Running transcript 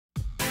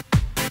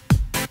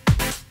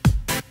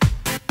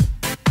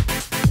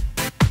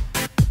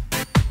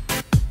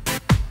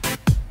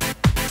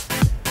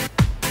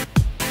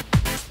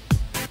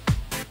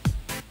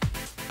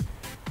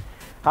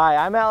Hi,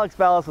 I'm Alex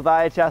Bellis with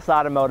IHS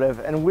Automotive,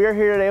 and we're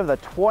here today with a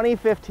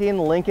 2015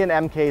 Lincoln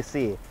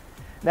MKC.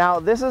 Now,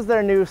 this is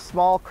their new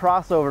small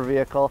crossover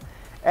vehicle,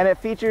 and it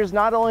features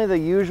not only the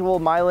usual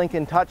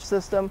MyLincoln touch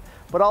system,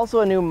 but also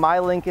a new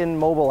MyLincoln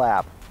Mobile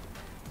app.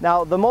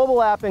 Now, the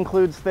mobile app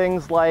includes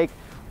things like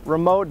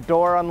remote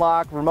door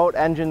unlock, remote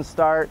engine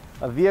start,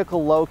 a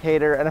vehicle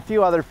locator, and a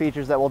few other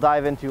features that we'll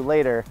dive into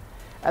later.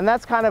 And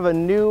that's kind of a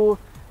new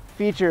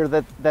feature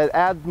that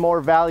adds more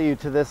value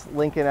to this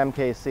Lincoln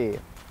MKC.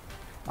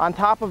 On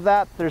top of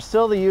that, there's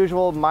still the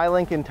usual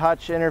MyLincoln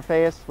Touch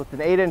interface with an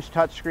 8-inch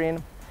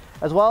touchscreen,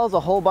 as well as a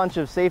whole bunch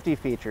of safety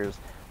features,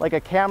 like a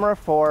camera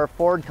for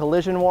forward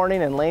collision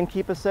warning and lane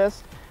keep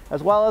assist,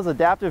 as well as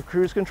adaptive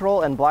cruise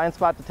control and blind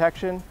spot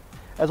detection,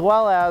 as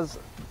well as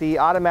the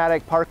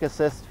automatic park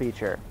assist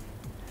feature.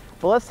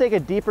 But let's take a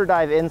deeper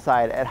dive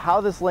inside at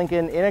how this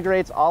Lincoln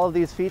integrates all of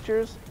these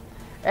features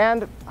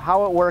and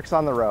how it works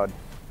on the road.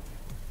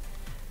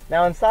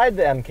 Now inside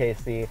the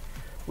MKC,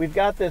 we've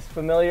got this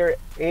familiar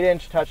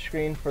 8-inch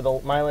touchscreen for the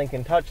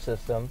MyLincoln Touch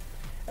system,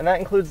 and that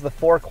includes the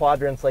 4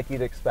 quadrants like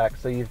you'd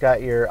expect. So you've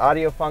got your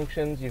audio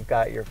functions, you've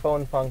got your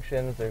phone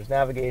functions, there's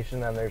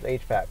navigation, and there's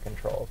HVAC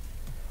controls.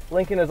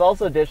 Lincoln has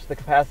also ditched the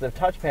capacitive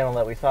touch panel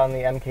that we saw in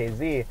the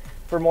MKZ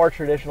for more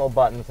traditional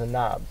buttons and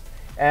knobs.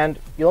 And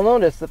you'll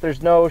notice that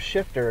there's no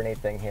shifter or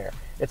anything here.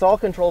 It's all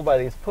controlled by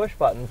these push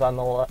buttons on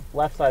the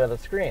left side of the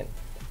screen.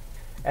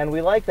 And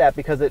we like that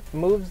because it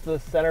moves the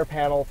center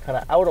panel kind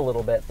of out a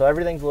little bit, so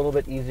everything's a little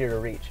bit easier to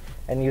reach.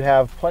 And you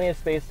have plenty of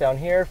space down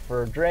here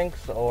for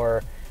drinks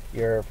or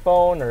your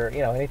phone or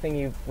anything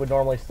you would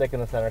normally stick in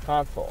the center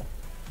console.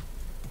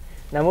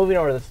 Now moving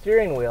over to the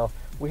steering wheel,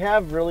 we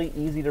have really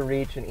easy to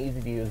reach and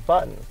easy to use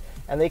buttons.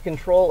 And they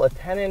control a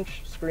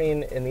 10-inch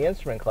screen in the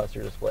instrument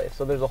cluster display.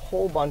 So there's a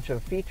whole bunch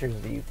of features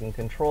that you can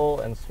control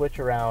and switch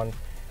around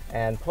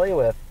and play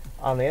with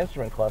on the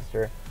instrument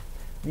cluster.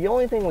 The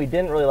only thing we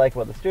didn't really like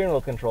about the steering wheel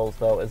controls,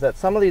 though, is that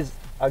some of these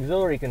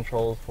auxiliary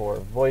controls for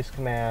voice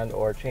command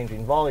or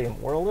changing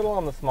volume were a little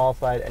on the small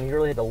side, and you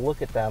really had to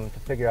look at them to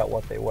figure out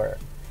what they were.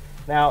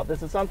 Now,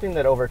 this is something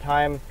that over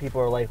time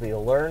people are likely to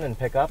learn and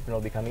pick up, and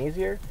it'll become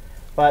easier,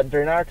 but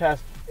during our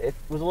test, it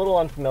was a little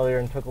unfamiliar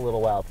and took a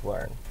little while to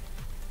learn.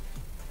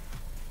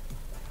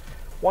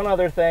 One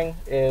other thing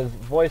is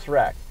voice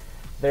rec.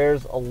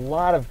 There's a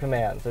lot of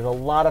commands, there's a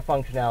lot of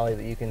functionality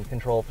that you can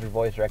control through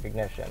voice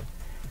recognition.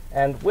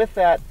 And with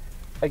that,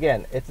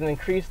 again, it's an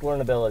increased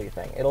learnability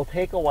thing. It'll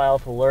take a while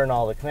to learn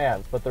all the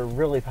commands, but they're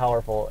really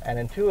powerful and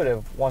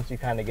intuitive once you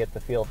kind of get the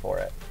feel for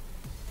it.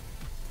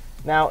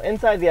 Now,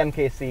 inside the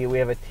MKC, we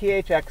have a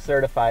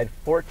THX-certified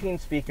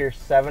 14-speaker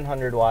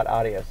 700-watt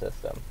audio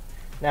system.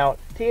 Now,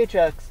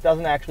 THX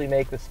doesn't actually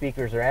make the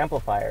speakers or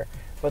amplifier,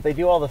 but they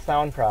do all the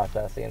sound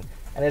processing,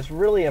 and it's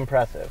really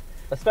impressive.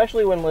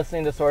 Especially when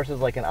listening to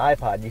sources like an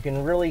iPod, you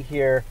can really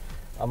hear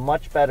a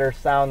much better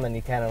sound than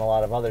you can in a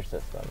lot of other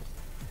systems.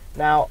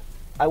 Now,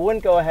 I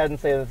wouldn't go ahead and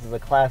say this is a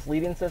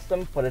class-leading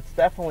system, but it's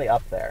definitely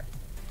up there.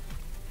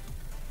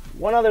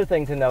 One other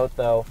thing to note,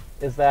 though,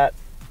 is that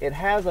it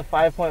has a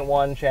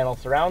 5.1 channel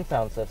surround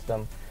sound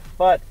system,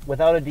 but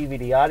without a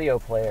DVD audio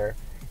player,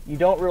 you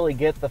don't really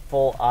get the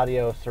full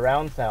audio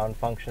surround sound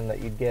function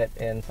that you'd get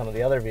in some of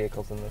the other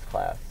vehicles in this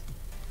class.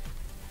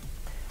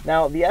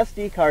 Now, the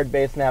SD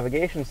card-based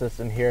navigation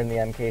system here in the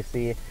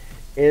MKC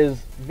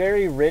is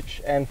very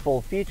rich and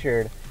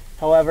full-featured.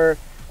 However,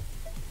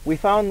 we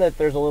found that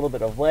there's a little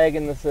bit of lag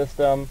in the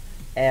system,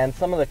 and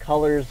some of the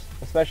colors,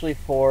 especially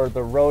for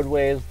the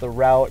roadways, the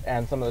route,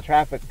 and some of the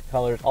traffic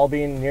colors, all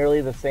being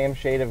nearly the same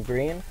shade of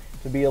green,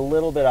 to be a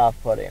little bit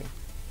off-putting.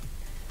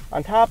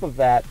 On top of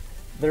that,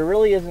 there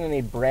really isn't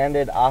any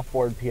branded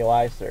off-board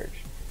POI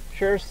search.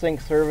 Sure, Sync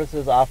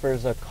Services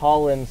offers a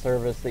call-in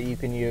service that you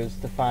can use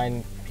to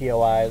find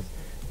POIs,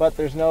 but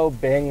there's no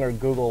Bing or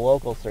Google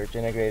local search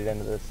integrated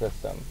into this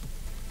system.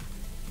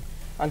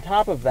 On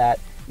top of that,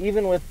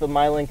 even with the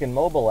MyLincoln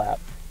Mobile app,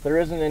 there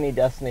isn't any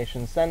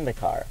destination send to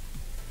car.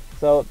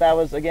 So that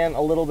was, again,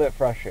 a little bit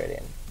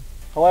frustrating.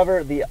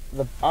 However, the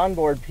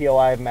onboard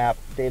POI map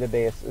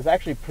database is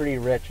actually pretty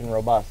rich and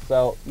robust,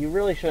 so you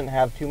really shouldn't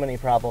have too many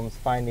problems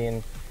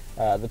finding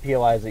the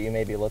POIs that you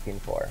may be looking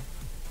for.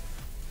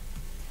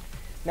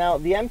 Now,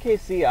 the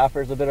MKC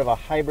offers a bit of a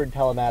hybrid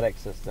telematics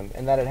system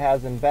in that it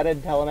has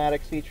embedded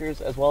telematics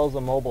features as well as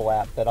a mobile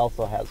app that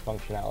also has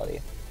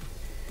functionality.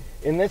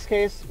 In this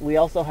case, we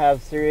also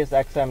have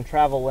SiriusXM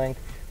Travel Link,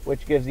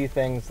 which gives you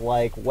things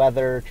like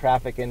weather,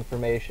 traffic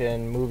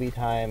information, movie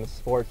times,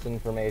 sports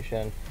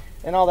information,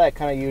 and all that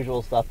kind of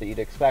usual stuff that you'd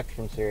expect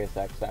from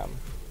SiriusXM.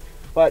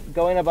 But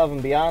going above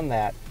and beyond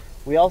that,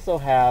 we also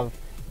have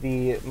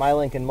the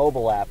MyLincoln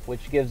Mobile app,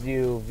 which gives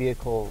you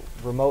vehicle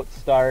remote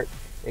start,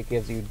 it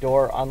gives you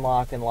door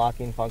unlock and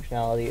locking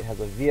functionality, it has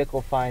a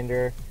vehicle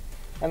finder,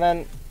 and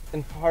then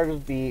in part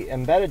of the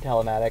embedded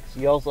telematics,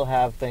 you also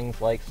have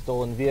things like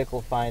stolen vehicle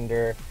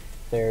finder,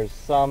 there's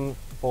some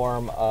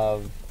form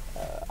of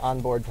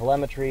onboard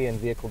telemetry and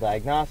vehicle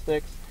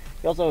diagnostics,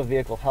 you also have a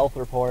vehicle health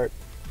report,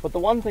 but the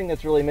one thing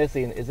that's really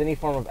missing is any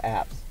form of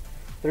apps.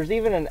 There's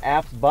even an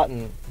apps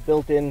button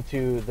built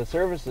into the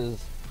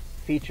services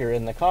feature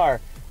in the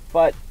car,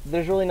 but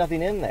there's really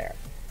nothing in there.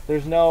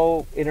 There's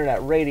no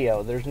internet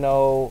radio, there's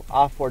no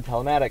off-board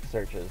telematics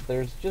searches,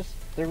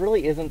 there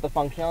really isn't the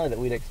functionality that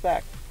we'd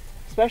expect,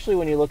 especially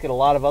when you look at a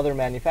lot of other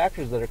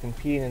manufacturers that are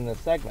competing in this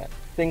segment.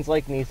 Things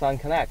like Nissan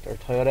Connect or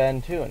Toyota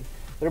Entune.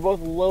 They're both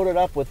loaded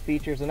up with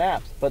features and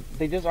apps, but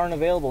they just aren't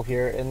available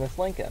here in this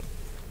Lincoln.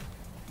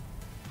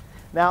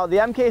 Now, the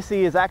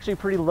MKC is actually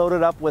pretty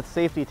loaded up with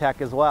safety tech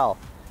as well.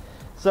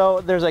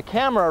 So there's a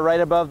camera right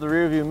above the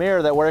rear view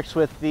mirror that works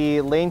with the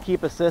lane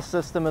keep assist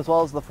system as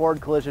well as the forward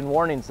collision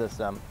warning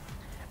system.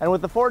 And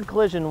with the forward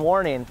collision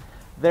warning,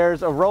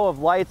 there's a row of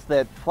lights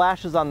that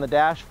flashes on the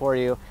dash for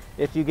you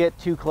if you get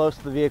too close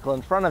to the vehicle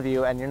in front of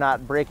you and you're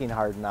not braking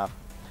hard enough.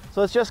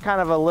 So it's just kind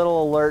of a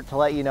little alert to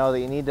let you know that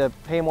you need to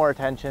pay more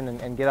attention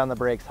and get on the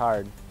brakes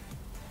hard.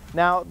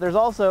 Now, there's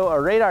also a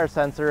radar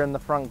sensor in the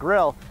front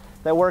grille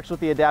that works with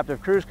the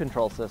adaptive cruise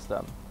control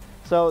system.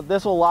 So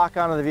this will lock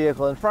onto the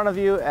vehicle in front of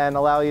you and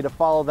allow you to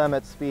follow them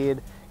at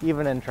speed,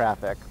 even in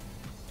traffic.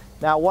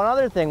 Now, one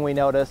other thing we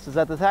noticed is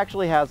that this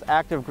actually has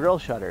active grille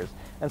shutters,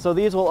 and so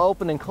these will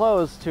open and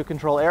close to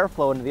control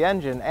airflow into the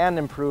engine and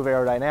improve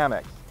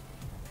aerodynamics.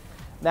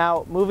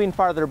 Now, moving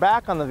farther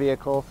back on the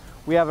vehicle,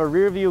 we have a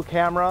rear view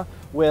camera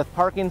with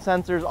parking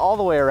sensors all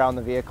the way around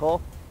the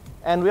vehicle,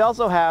 and we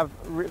also have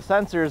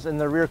sensors in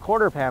the rear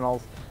quarter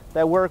panels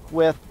that work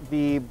with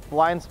the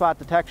blind spot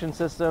detection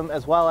system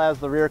as well as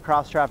the rear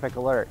cross traffic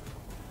alert.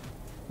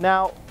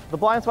 Now, the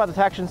blind spot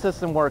detection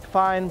system worked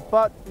fine,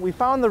 but we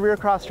found the rear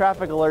cross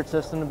traffic alert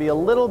system to be a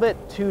little bit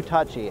too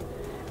touchy.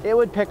 It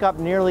would pick up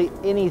nearly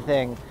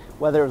anything,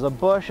 whether it was a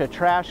bush, a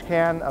trash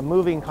can, a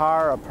moving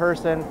car, a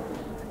person,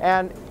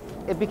 and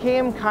it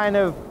became kind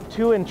of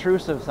too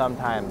intrusive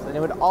sometimes, and it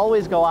would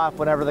always go off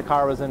whenever the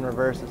car was in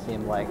reverse, it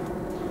seemed like.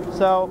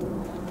 So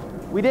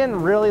we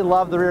didn't really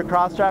love the rear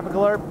cross traffic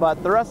alert,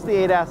 but the rest of the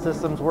ADAS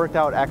systems worked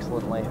out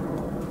excellently.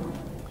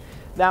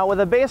 Now, with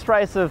a base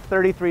price of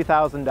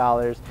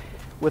 $33,000,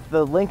 with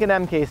the Lincoln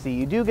MKC,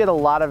 you do get a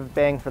lot of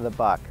bang for the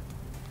buck.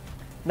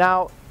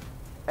 Now,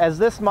 as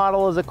this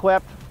model is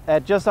equipped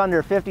at just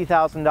under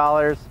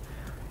 $50,000,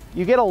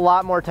 you get a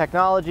lot more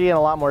technology and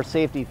a lot more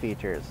safety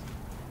features.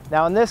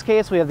 Now, in this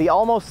case, we have the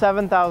almost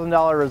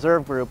 $7,000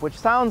 reserve group, which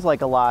sounds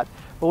like a lot,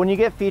 but when you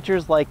get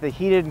features like the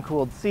heated and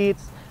cooled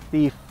seats,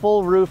 the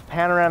full roof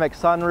panoramic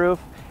sunroof,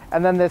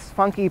 and then this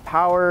funky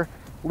power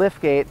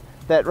liftgate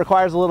that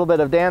requires a little bit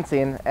of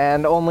dancing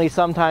and only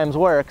sometimes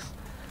works,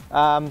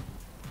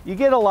 you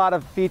get a lot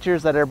of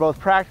features that are both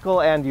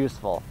practical and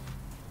useful.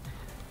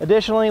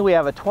 Additionally, we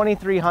have a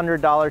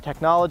 $2,300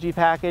 technology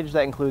package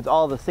that includes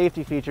all the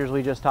safety features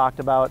we just talked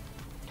about.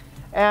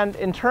 And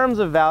in terms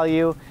of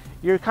value,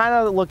 you're kind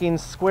of looking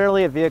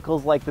squarely at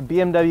vehicles like the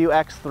BMW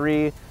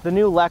X3, the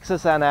new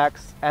Lexus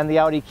NX, and the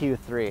Audi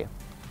Q3.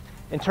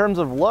 In terms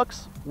of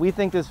looks, we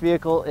think this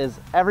vehicle is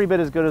every bit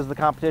as good as the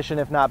competition,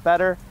 if not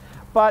better,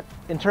 but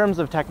in terms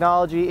of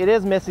technology, it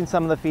is missing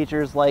some of the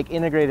features like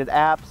integrated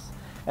apps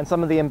and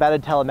some of the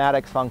embedded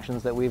telematics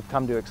functions that we've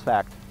come to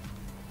expect.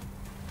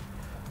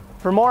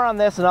 For more on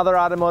this and other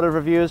automotive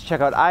reviews,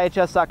 check out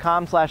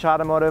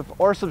ihs.com/automotive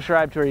or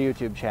subscribe to our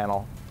YouTube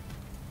channel.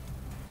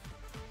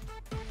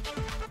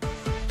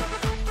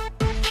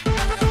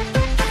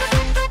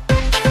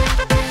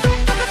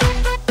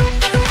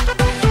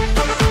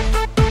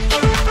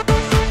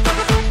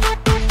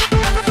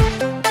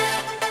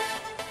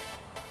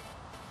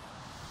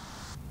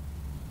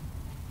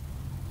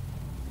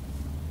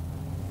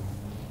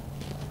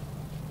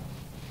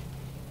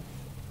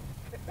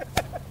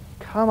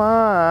 Come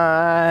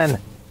on!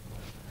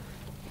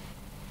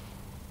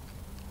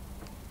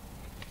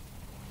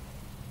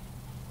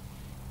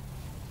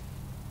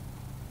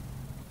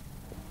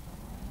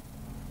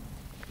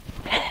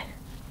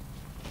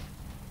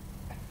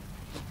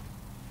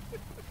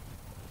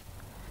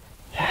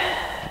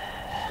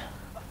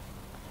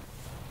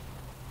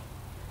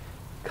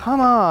 Come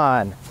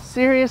on!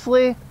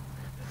 Seriously?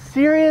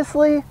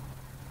 Seriously?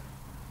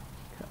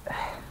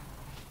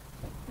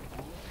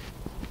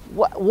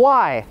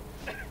 Why?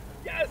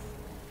 Yes!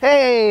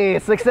 Hey,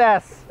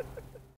 success!